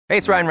Hey,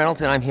 it's Ryan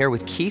Reynolds, and I'm here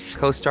with Keith,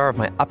 co-star of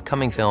my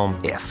upcoming film,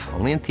 If,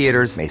 only in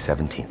theaters May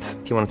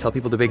 17th. Do you want to tell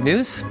people the big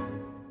news?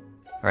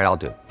 All right, I'll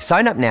do it.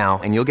 Sign up now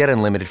and you'll get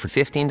unlimited for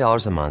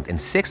 $15 a month and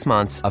 6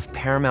 months of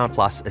Paramount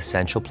Plus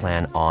Essential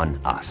Plan on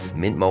us.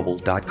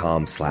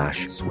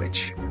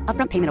 MintMobile.com/switch.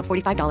 Upfront payment of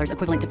 $45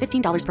 equivalent to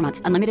 $15 per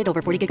month. Unlimited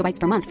over 40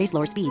 gigabytes per month. Face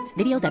lower speeds.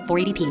 Videos at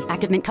 480p.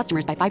 Active Mint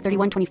customers by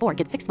 531.24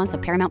 get 6 months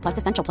of Paramount Plus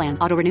Essential Plan.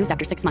 Auto renews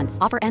after 6 months.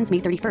 Offer ends May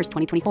 31st,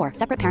 2024.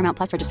 Separate Paramount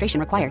Plus registration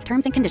required.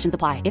 Terms and conditions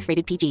apply if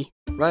rated PG.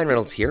 Ryan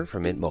Reynolds here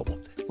from Mint Mobile.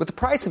 With the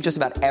price of just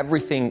about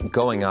everything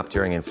going up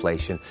during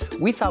inflation,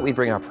 we thought we'd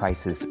bring our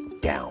prices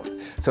down.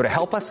 So to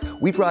help us,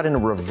 we brought in a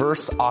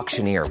reverse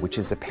auctioneer, which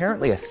is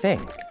apparently a thing.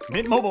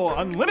 Mint Mobile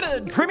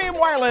Unlimited Premium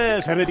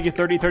Wireless. How to get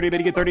 30, 30, bit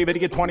to get 30, bit to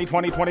get 20,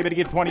 20, 20, bit to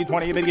get 20,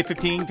 20, bit to get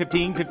 15,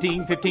 15,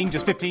 15, 15,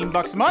 just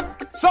 $15 a month?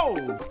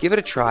 Sold! Give it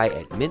a try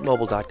at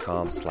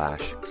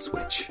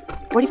mintmobile.com/switch.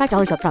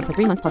 $45 upfront for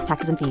 3 months plus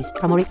taxes and fees.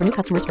 Promo rate for new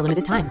customers for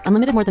limited time.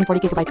 Unlimited more than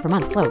 40 gigabytes per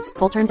month. Slows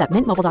full terms at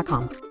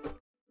mintmobile.com.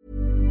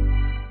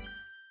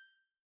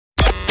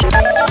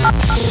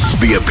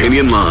 The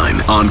Opinion Line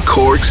on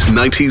Cork's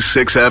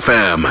 96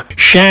 FM.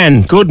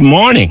 Shan, good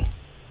morning.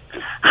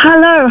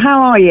 Hello,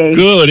 how are you?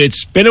 Good,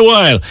 it's been a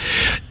while.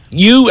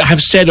 You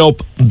have set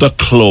up the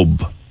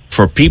club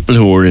for people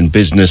who are in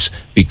business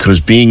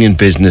because being in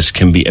business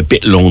can be a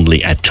bit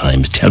lonely at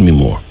times. Tell me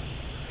more.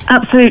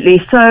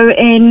 Absolutely. So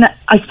in,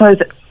 I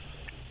suppose,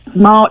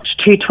 March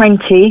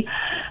 2020,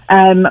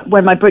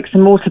 when my bricks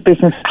and mortar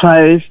business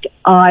closed,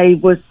 I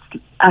was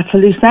at a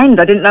loose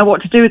end. I didn't know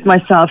what to do with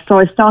myself, so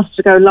I started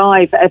to go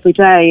live every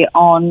day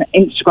on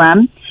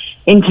Instagram,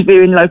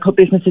 interviewing local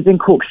businesses in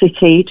Cork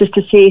City just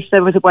to see if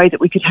there was a way that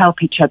we could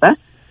help each other.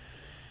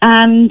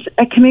 And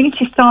a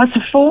community started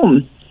to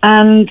form,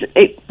 and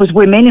it was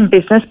women in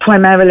business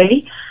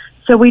primarily.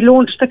 So we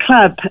launched the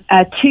club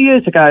 2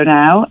 years ago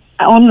now,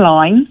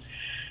 online,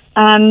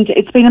 and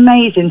it's been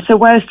amazing. So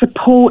we're a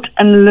support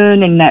and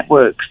learning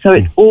network. So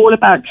it's all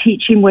about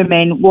teaching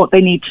women what they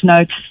need to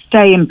know to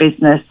stay in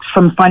business,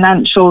 from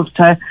financials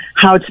to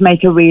how to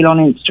make a reel on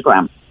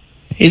Instagram.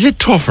 Is it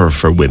tougher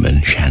for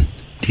women, Shan,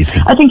 do you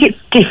think? I think it's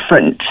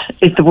different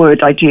is the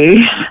word I'd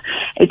use.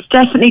 It's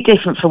definitely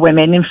different for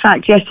women. In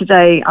fact,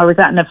 yesterday I was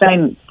at an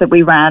event that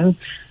we ran,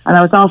 and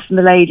I was asking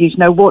the ladies,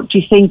 what do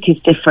you think is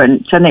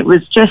different? And it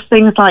was just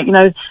things like,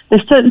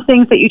 there's certain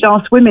things that you'd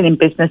ask women in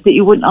business that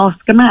you wouldn't ask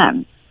a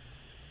man.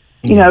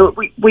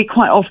 We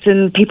quite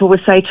often, people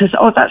would say to us,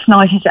 oh, that's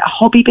nice. Is it a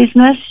hobby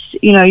business?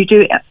 You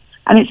do it.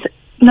 And it's,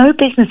 no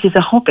business is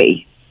a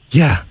hobby.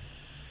 Yeah.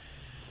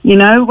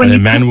 When and a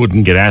man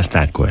wouldn't get asked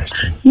that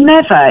question.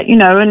 Never,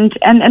 and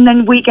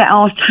then we get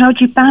asked, how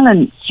do you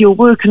balance your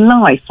work and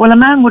life? Well, a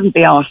man wouldn't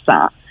be asked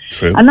that.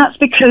 True. And that's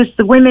because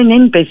the women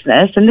in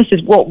business, and this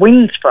is what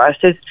wins for us,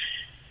 is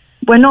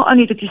we're not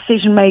only the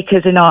decision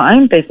makers in our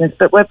own business,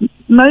 but we're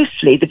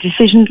mostly the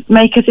decision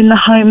makers in the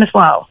home as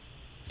well.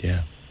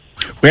 Yeah.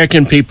 Where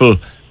can people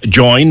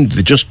join?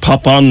 They just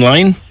pop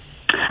online?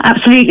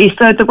 Absolutely.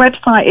 So the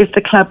website is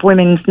the Club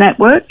Women's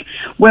Network.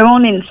 We're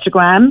on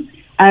Instagram.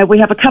 We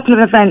have a couple of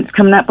events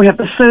coming up. We have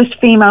the first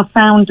Female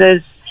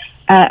Founders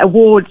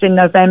Awards in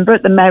November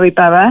at the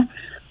Maryborough.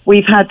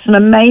 We've had some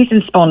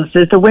amazing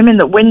sponsors. The women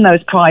that win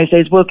those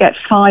prizes will get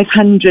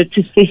 £500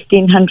 to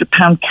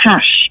 £1,500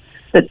 cash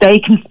that they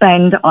can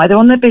spend either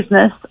on their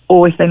business,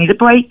 or if they need a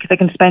break, they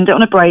can spend it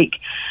on a break.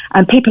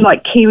 And people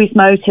like Kiwis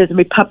Motors and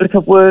Republic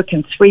of Work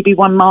and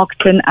 3B1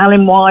 Marketing,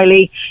 Alan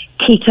Wiley,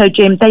 Keto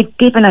Gym, they've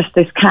given us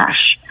this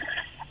cash.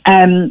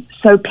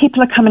 So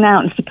people are coming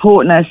out and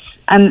supporting us.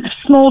 And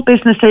small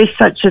businesses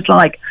such as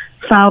like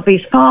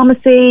Salvi's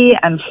Pharmacy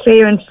and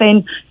Fear and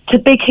Fin, to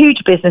big,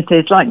 huge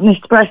businesses like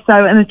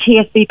Nespresso and the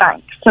TSB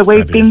Bank. So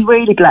we've been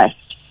really blessed.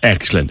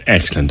 Excellent.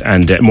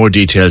 And more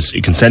details,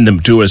 you can send them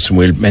to us and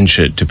we'll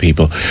mention it to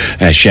people.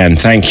 Shan,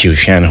 thank you,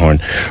 Shan Horn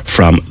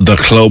from the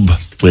Club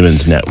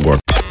Women's Network.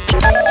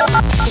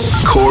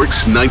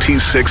 Cork's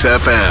 96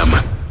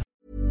 FM.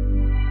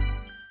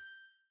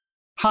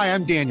 Hi,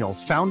 I'm Daniel,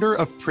 founder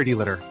of Pretty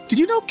Litter. Did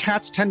you know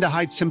cats tend to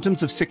hide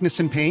symptoms of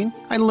sickness and pain?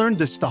 I learned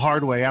this the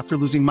hard way after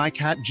losing my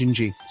cat,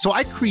 Gingy. So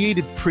I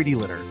created Pretty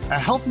Litter, a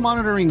health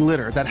monitoring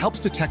litter that helps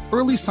detect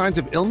early signs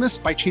of illness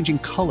by changing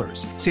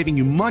colors, saving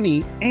you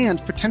money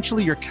and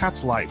potentially your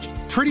cat's life.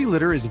 Pretty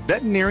Litter is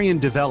veterinarian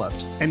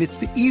developed, and it's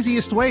the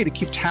easiest way to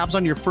keep tabs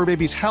on your fur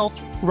baby's health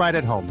right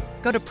at home.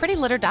 Go to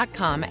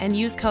prettylitter.com and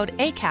use code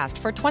ACAST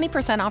for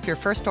 20% off your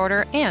first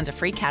order and a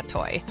free cat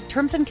toy.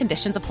 Terms and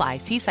conditions apply.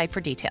 See site for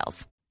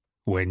details.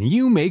 When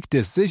you make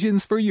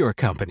decisions for your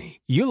company,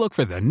 you look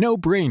for the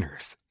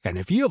no-brainers. And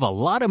if you have a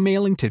lot of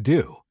mailing to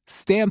do,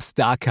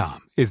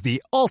 Stamps.com is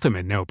the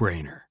ultimate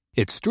no-brainer.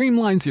 It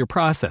streamlines your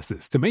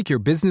processes to make your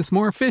business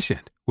more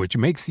efficient, which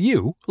makes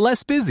you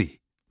less busy.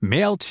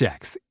 Mail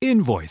checks,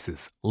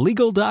 invoices,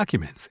 legal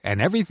documents,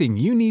 and everything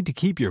you need to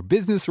keep your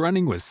business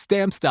running with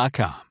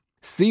Stamps.com.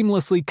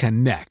 Seamlessly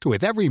connect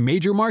with every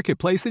major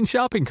marketplace and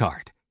shopping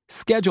cart.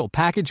 Schedule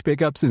package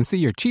pickups and see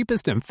your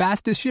cheapest and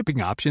fastest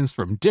shipping options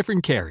from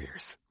different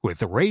carriers,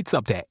 with rates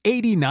up to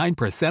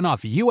 89%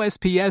 off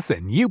USPS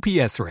and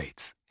UPS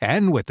rates.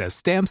 And with the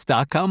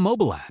Stamps.com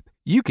mobile app,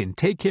 you can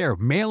take care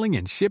of mailing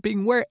and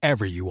shipping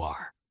wherever you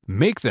are.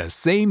 Make the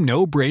same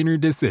no-brainer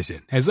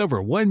decision as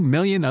over 1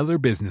 million other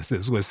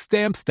businesses with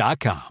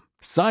Stamps.com.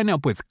 Sign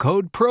up with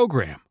code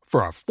PROGRAM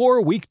for a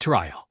 4-week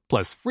trial,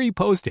 plus free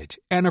postage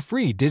and a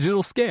free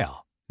digital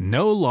scale.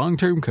 No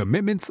long-term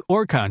commitments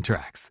or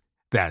contracts.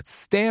 That's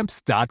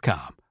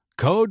Stamps.com.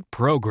 Code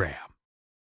PROGRAM.